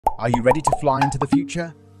Are you ready to fly into the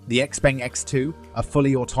future? The Xpeng X2, a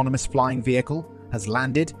fully autonomous flying vehicle, has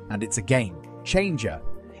landed, and it's a game changer.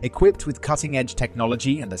 Equipped with cutting-edge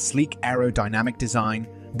technology and a sleek aerodynamic design,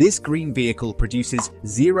 this green vehicle produces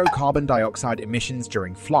zero carbon dioxide emissions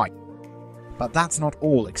during flight. But that's not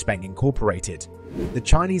all Xpeng Incorporated. The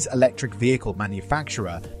Chinese electric vehicle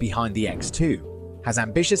manufacturer behind the X2 has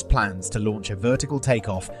ambitious plans to launch a vertical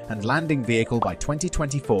takeoff and landing vehicle by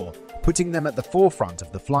 2024, putting them at the forefront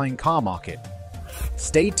of the flying car market.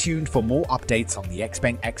 Stay tuned for more updates on the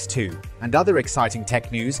Xpeng X2 and other exciting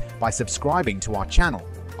tech news by subscribing to our channel.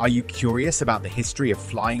 Are you curious about the history of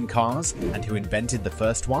flying cars and who invented the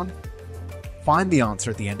first one? Find the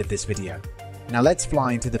answer at the end of this video. Now let's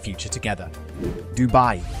fly into the future together.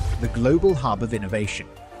 Dubai, the global hub of innovation.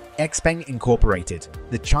 Xpeng Incorporated,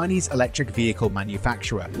 the Chinese electric vehicle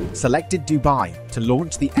manufacturer, selected Dubai to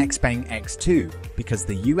launch the Xpeng X2 because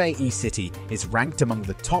the UAE city is ranked among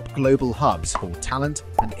the top global hubs for talent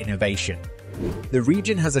and innovation. The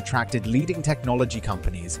region has attracted leading technology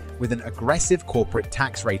companies with an aggressive corporate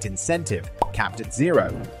tax rate incentive capped at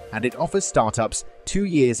 0, and it offers startups 2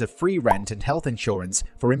 years of free rent and health insurance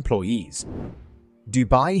for employees.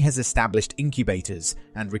 Dubai has established incubators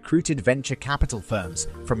and recruited venture capital firms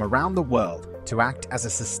from around the world to act as a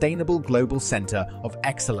sustainable global center of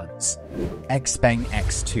excellence. Xpeng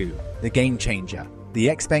X2, the game changer. The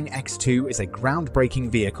Xpeng X2 is a groundbreaking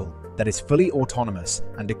vehicle that is fully autonomous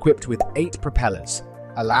and equipped with 8 propellers,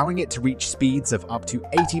 allowing it to reach speeds of up to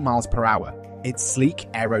 80 miles per hour. Its sleek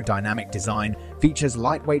aerodynamic design features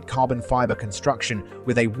lightweight carbon fiber construction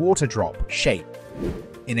with a water drop shape.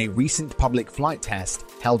 In a recent public flight test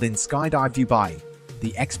held in Skydive Dubai,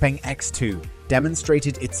 the Xpeng X2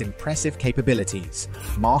 demonstrated its impressive capabilities,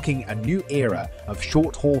 marking a new era of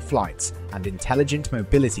short-haul flights and intelligent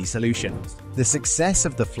mobility solutions. The success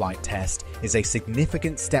of the flight test is a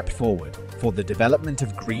significant step forward for the development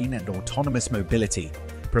of green and autonomous mobility,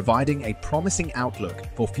 providing a promising outlook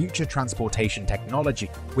for future transportation technology.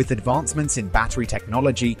 With advancements in battery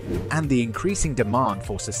technology and the increasing demand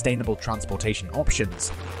for sustainable transportation options,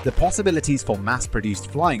 the possibilities for mass-produced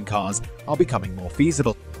flying cars are becoming more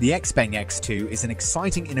feasible. The Xpeng X2 is an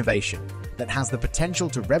exciting innovation that has the potential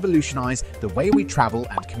to revolutionize the way we travel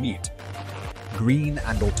and commute. Green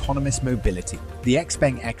and autonomous mobility. The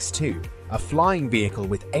Xpeng X2, a flying vehicle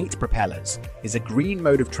with 8 propellers, is a green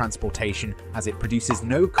mode of transportation as it produces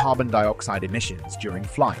no carbon dioxide emissions during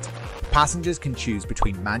flight. Passengers can choose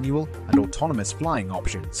between manual and autonomous flying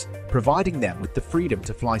options, providing them with the freedom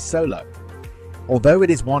to fly solo. Although it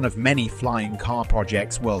is one of many flying car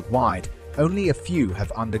projects worldwide, only a few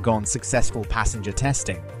have undergone successful passenger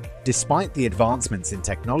testing. Despite the advancements in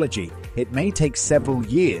technology, it may take several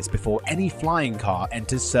years before any flying car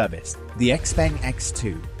enters service. The Xpeng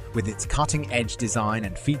X2, with its cutting-edge design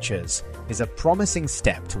and features, is a promising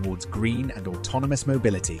step towards green and autonomous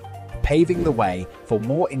mobility, paving the way for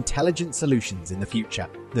more intelligent solutions in the future.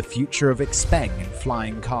 The future of Xpeng and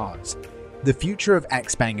flying cars. The future of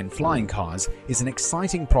Xpeng and flying cars is an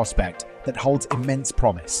exciting prospect that holds immense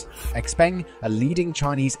promise. Xpeng, a leading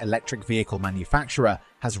Chinese electric vehicle manufacturer,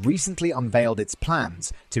 has recently unveiled its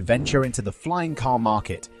plans to venture into the flying car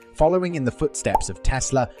market, following in the footsteps of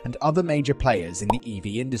Tesla and other major players in the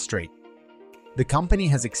EV industry. The company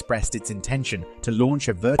has expressed its intention to launch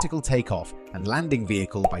a vertical takeoff and landing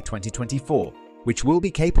vehicle by 2024, which will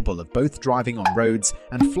be capable of both driving on roads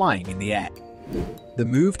and flying in the air. The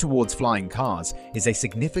move towards flying cars is a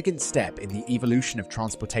significant step in the evolution of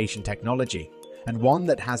transportation technology, and one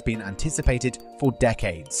that has been anticipated for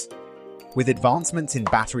decades. With advancements in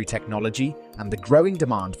battery technology and the growing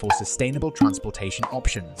demand for sustainable transportation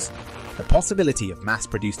options, the possibility of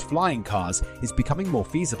mass-produced flying cars is becoming more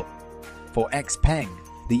feasible. For Xpeng,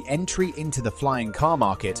 the entry into the flying car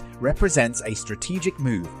market represents a strategic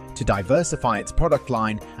move to diversify its product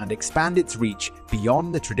line and expand its reach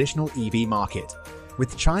beyond the traditional EV market.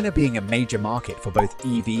 With China being a major market for both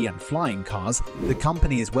EV and flying cars, the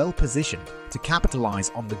company is well positioned to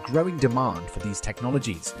capitalize on the growing demand for these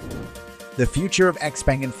technologies. The future of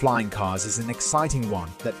Xpeng and flying cars is an exciting one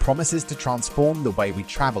that promises to transform the way we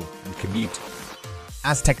travel and commute.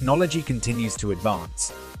 As technology continues to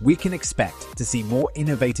advance, we can expect to see more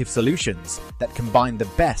innovative solutions that combine the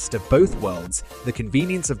best of both worlds, the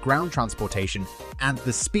convenience of ground transportation and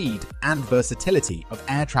the speed and versatility of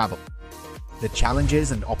air travel. The challenges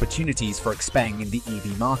and opportunities for Xpeng in the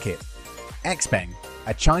EV market. Xpeng,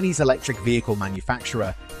 a Chinese electric vehicle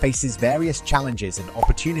manufacturer, faces various challenges and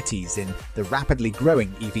opportunities in the rapidly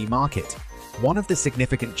growing EV market. One of the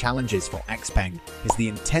significant challenges for Xpeng is the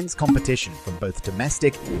intense competition from both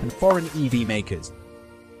domestic and foreign EV makers.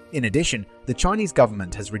 In addition, the Chinese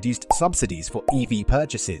government has reduced subsidies for EV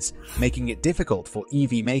purchases, making it difficult for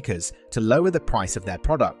EV makers to lower the price of their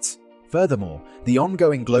products. Furthermore, the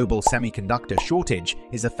ongoing global semiconductor shortage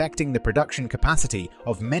is affecting the production capacity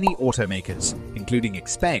of many automakers, including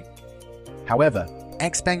Xpeng. However,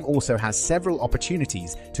 Xpeng also has several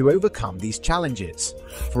opportunities to overcome these challenges.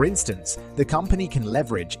 For instance, the company can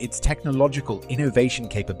leverage its technological innovation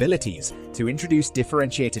capabilities to introduce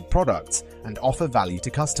differentiated products and offer value to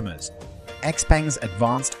customers. Xpeng's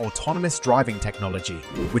advanced autonomous driving technology,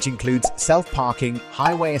 which includes self-parking,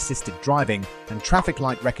 highway-assisted driving, and traffic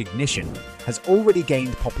light recognition, has already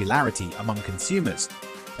gained popularity among consumers.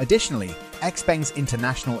 Additionally, Xpeng's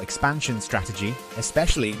international expansion strategy,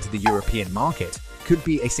 especially into the European market, could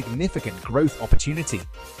be a significant growth opportunity.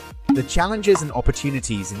 The challenges and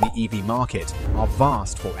opportunities in the EV market are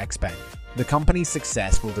vast for Xpeng. The company's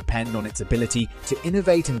success will depend on its ability to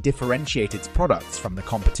innovate and differentiate its products from the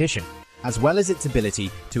competition, as well as its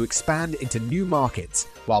ability to expand into new markets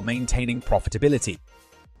while maintaining profitability.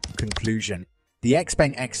 Conclusion: the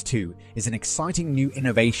Xpeng X2 is an exciting new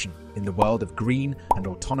innovation in the world of green and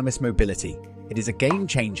autonomous mobility. It is a game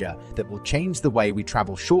changer that will change the way we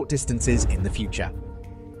travel short distances in the future.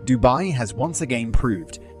 Dubai has once again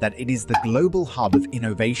proved that it is the global hub of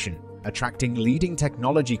innovation, attracting leading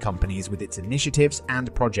technology companies with its initiatives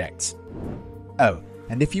and projects. Oh,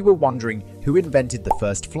 and if you were wondering who invented the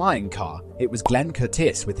first flying car, it was Glenn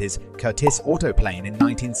Curtiss with his Curtiss autoplane in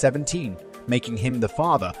 1917, making him the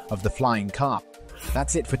father of the flying car.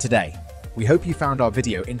 That's it for today. We hope you found our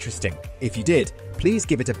video interesting. If you did, please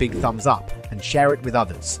give it a big thumbs up and share it with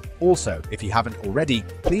others. Also, if you haven't already,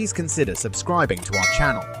 please consider subscribing to our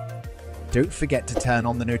channel. Don't forget to turn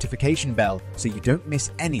on the notification bell so you don't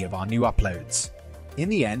miss any of our new uploads. In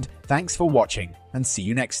the end, thanks for watching and see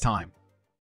you next time.